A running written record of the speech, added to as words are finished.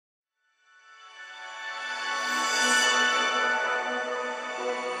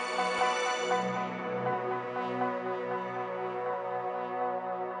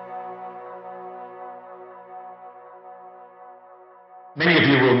Many of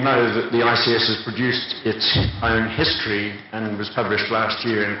you will know that the ICS has produced its own history and was published last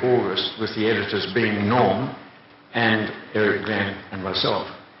year in August, with the editors being Norm and Eric Graham and myself.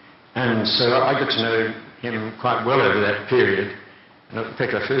 And so I got to know him quite well over that period. And in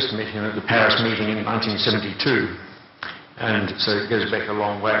fact, I first met him at the Paris meeting in 1972. And so it goes back a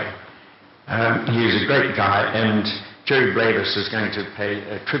long way. He is a great guy, and Jerry Blaivas is going to pay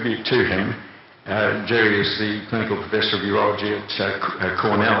a tribute to him. Jerry is the clinical professor of urology at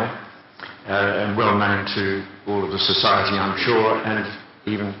Cornell, and well known to all of the society, I'm sure, and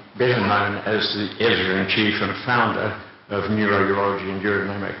even better known as the editor-in-chief and founder of neurourology and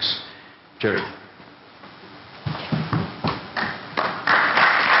urodynamics. Jerry.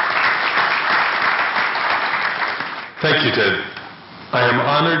 Thank you, Ted. I am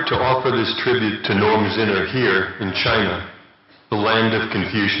honored to offer this tribute to Norm Zinner here in China, the land of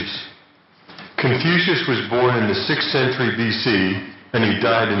Confucius. Confucius was born in the 6th century BC, and he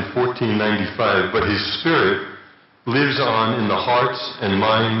died in 1495, but his spirit lives on in the hearts and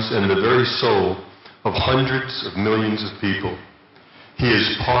minds and the very soul of hundreds of millions of people. He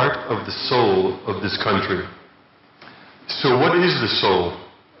is part of the soul of this country. So what is the soul?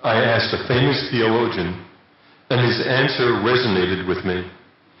 I asked a famous theologian, and his answer resonated with me.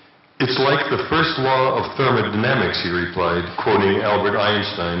 It's like the first law of thermodynamics, he replied, quoting Albert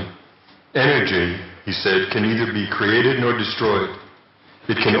Einstein. Energy, he said, can neither be created nor destroyed.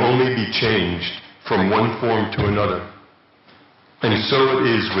 It can only be changed from one form to another. And so it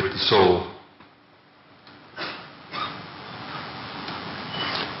is with the soul.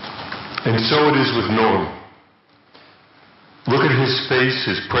 And so it is with Norm. Look at his face,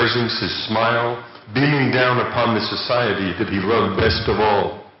 his presence, his smile, beaming down upon the society that he loved best of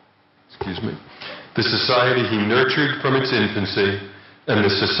all. The society he nurtured from its infancy, and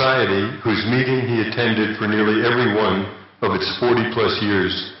the society whose meeting he attended for nearly every one of its 40-plus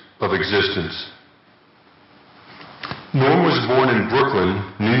years of existence. Norm was born in Brooklyn,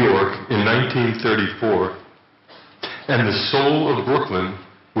 New York, in 1934, and the soul of Brooklyn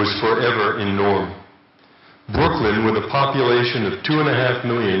was forever in Norm. Brooklyn, with a population of 2.5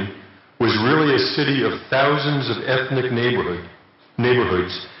 million, was really a city of thousands of ethnic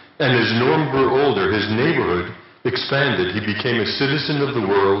neighborhoods, and as Norm grew older, his neighborhood expanded. He became a citizen of the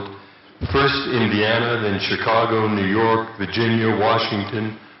world, first Indiana, then Chicago, New York, Virginia,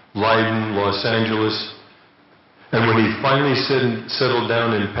 Washington, Leiden, Los Angeles. And when he finally settled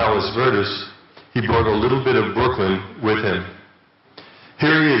down in Palos Verdes, he brought a little bit of Brooklyn with him.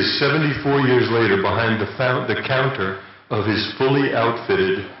 Here he is 74 years later behind the counter of his fully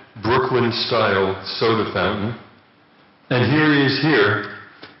outfitted Brooklyn-style soda fountain. And here he is here,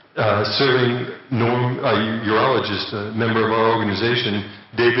 serving Norm, a urologist, a member of our organization,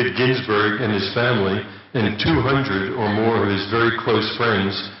 David Ginsburg and his family, and 200 or more of his very close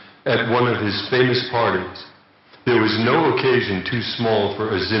friends at one of his famous parties. There was no occasion too small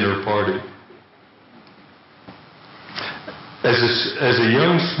for a Zinner party. As a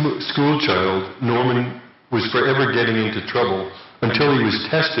young school child, Norman was forever getting into trouble until he was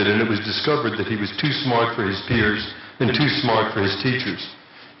tested and it was discovered that he was too smart for his peers and too smart for his teachers.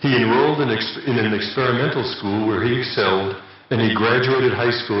 He enrolled in an experimental school where he excelled, and he graduated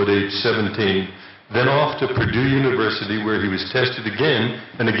high school at age 17, then off to Purdue University where he was tested again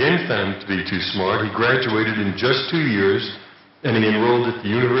and again found to be too smart. He graduated in just 2 years, and he enrolled at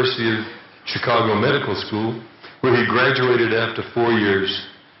the University of Chicago Medical School where he graduated after 4 years.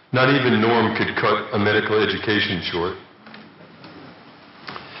 Not even Norm could cut a medical education short.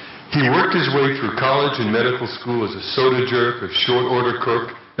 He worked his way through college and medical school as a soda jerk, a short order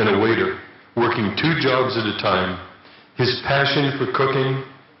cook, and a waiter, working 2 jobs at a time. His passion for cooking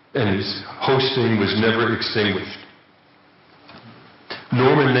and his hosting was never extinguished.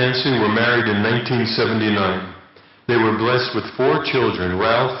 Norm and Nancy were married in 1979. They were blessed with 4 children,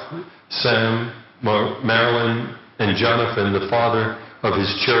 Ralph, Sam, Marilyn, and Jonathan, the father of his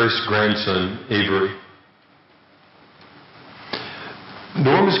cherished grandson, Avery.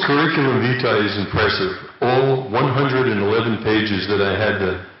 Norm's curriculum vitae is impressive, all 111 pages that I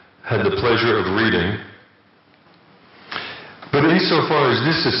had the pleasure of reading. But insofar as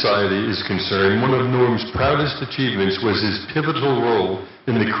this society is concerned, one of Norm's proudest achievements was his pivotal role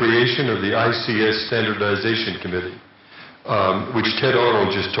in the creation of the ICS Standardization Committee, which Ted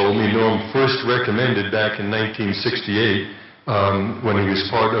Arnold just told me Norm first recommended back in 1968 when he was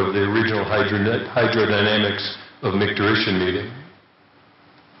part of the original hydrodynamics of micturition meeting.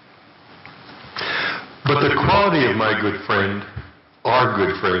 But the quality of my good friend, our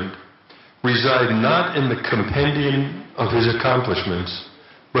good friend, reside not in the compendium of his accomplishments,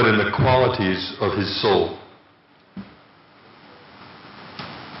 but in the qualities of his soul.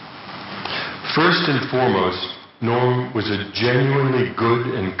 First and foremost, Norm was a genuinely good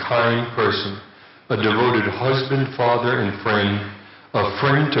and kind person, a devoted husband, father, and friend, a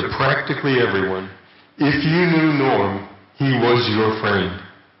friend to practically everyone. If you knew Norm, he was your friend.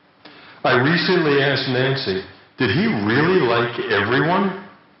 I recently asked Nancy, did he really like everyone?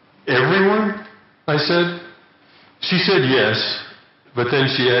 Everyone? I said. She said yes, but then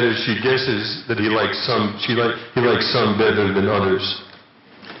she added she guesses that he likes some better than others.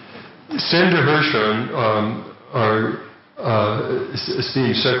 Senator Hirshon, our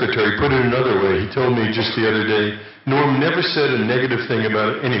esteemed secretary, put it another way. He told me just the other day, Norm never said a negative thing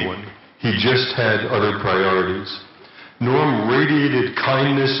about anyone. He just had other priorities. Norm radiated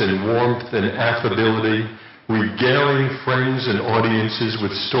kindness and warmth and affability, regaling friends and audiences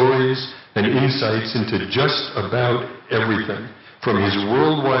with stories and insights into just about everything, from his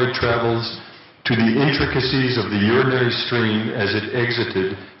worldwide travels to the intricacies of the urinary stream as it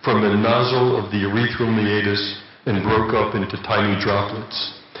exited from the nozzle of the urethral meatus and broke up into tiny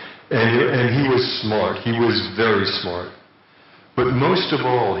droplets. And he was smart. He was very smart. But most of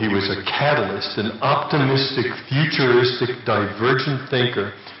all, he was a catalyst, an optimistic, futuristic, divergent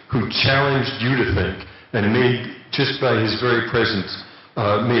thinker who challenged you to think and made, just by his very presence,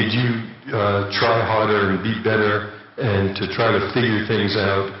 made you try harder and be better and to try to figure things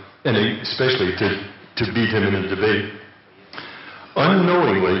out, and especially to beat him in a debate.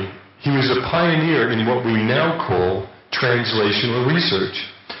 Unknowingly, he was a pioneer in what we now call translational research,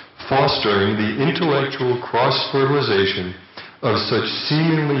 fostering the intellectual cross-fertilization of such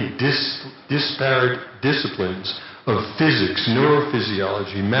seemingly disparate disciplines of physics,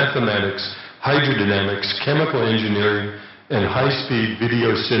 neurophysiology, mathematics, hydrodynamics, chemical engineering, and high-speed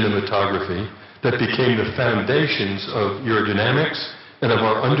video cinematography that became the foundations of urodynamics and of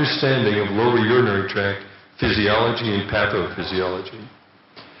our understanding of lower urinary tract physiology and pathophysiology.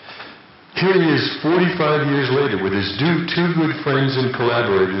 Here he is 45 years later with his two good friends and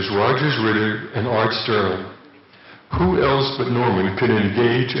collaborators, Rogers Ritter and Art Sterling. Who else but Norman could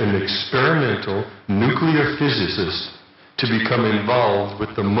engage an experimental nuclear physicist to become involved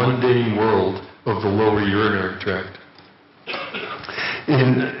with the mundane world of the lower urinary tract?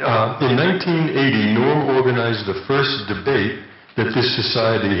 In 1980, Norm organized the first debate that this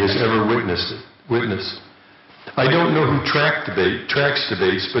society has ever witnessed. I don't know who tracks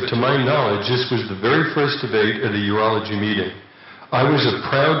debates, but to my knowledge, this was the very first debate at a urology meeting. I was a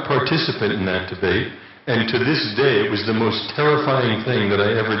proud participant in that debate, and to this day, it was the most terrifying thing that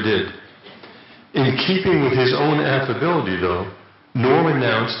I ever did. In keeping with his own affability, though, Norm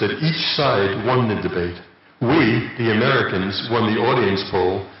announced that each side won the debate. We, the Americans, won the audience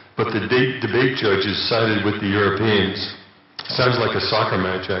poll, but the debate judges sided with the Europeans. Sounds like a soccer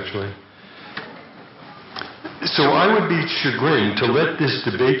match, actually. So I would be chagrined to let this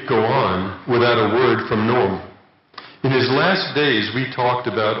debate go on without a word from Norm. In his last days, we talked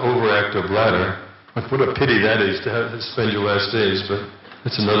about overactive bladder. What a pity that is to have to spend your last days, but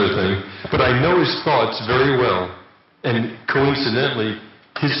that's another thing. But I know his thoughts very well, and coincidentally,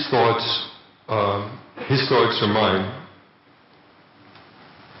 his thoughts are mine.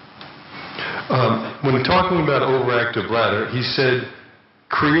 When talking about overactive bladder, he said,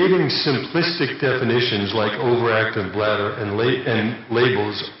 creating simplistic definitions like overactive bladder and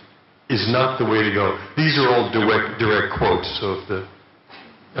labels is not the way to go. These are all direct quotes, so if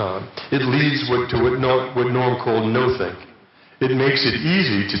it leads to what Norm called no-think. It makes it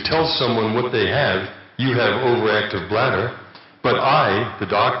easy to tell someone what they have. You have overactive bladder, but I, the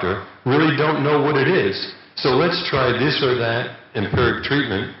doctor, really don't know what it is. So let's try this or that empiric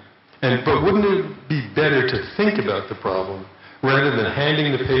treatment. But wouldn't it be better to think about the problem rather than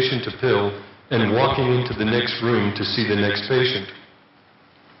handing the patient a pill and walking into the next room to see the next patient?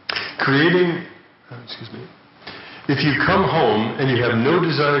 If you come home and you have no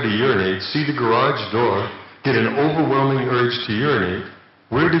desire to urinate, see the garage door, get an overwhelming urge to urinate,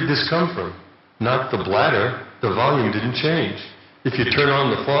 where did this come from? Not the bladder. The volume didn't change. If you turn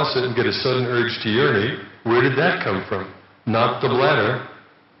on the faucet and get a sudden urge to urinate, where did that come from? Not the bladder.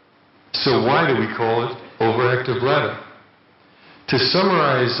 So why do we call it overactive bladder? To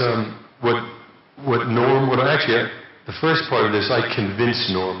summarize the first part of this I convinced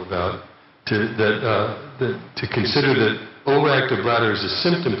Norm about, to consider that overactive bladder is a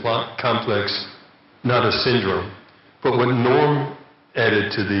symptom complex, not a syndrome. But what Norm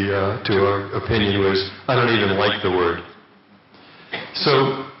added to our opinion was, I don't even like the word.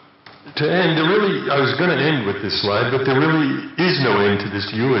 So to end, I was going to end with this slide, but there really is no end to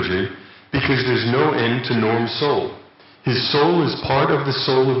this eulogy because there's no end to Norm's soul. His soul is part of the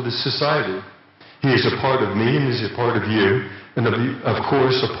soul of the society. He is a part of me and is a part of you, and of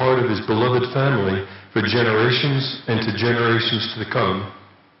course a part of his beloved family for generations and to generations to come.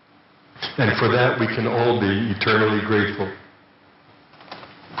 And for that we can all be eternally grateful.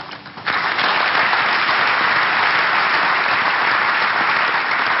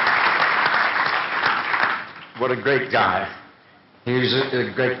 What a great guy. He was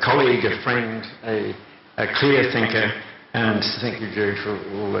a great colleague, a friend, a clear thinker, and thank you, Jerry, for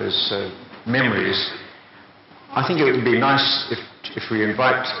all those memories. I think it would be nice if we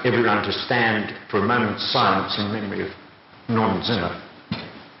invite everyone to stand for a moment's silence in memory of Norman Zinner.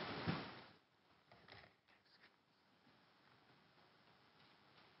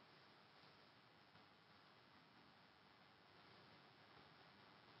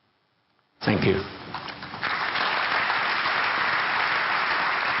 Thank you.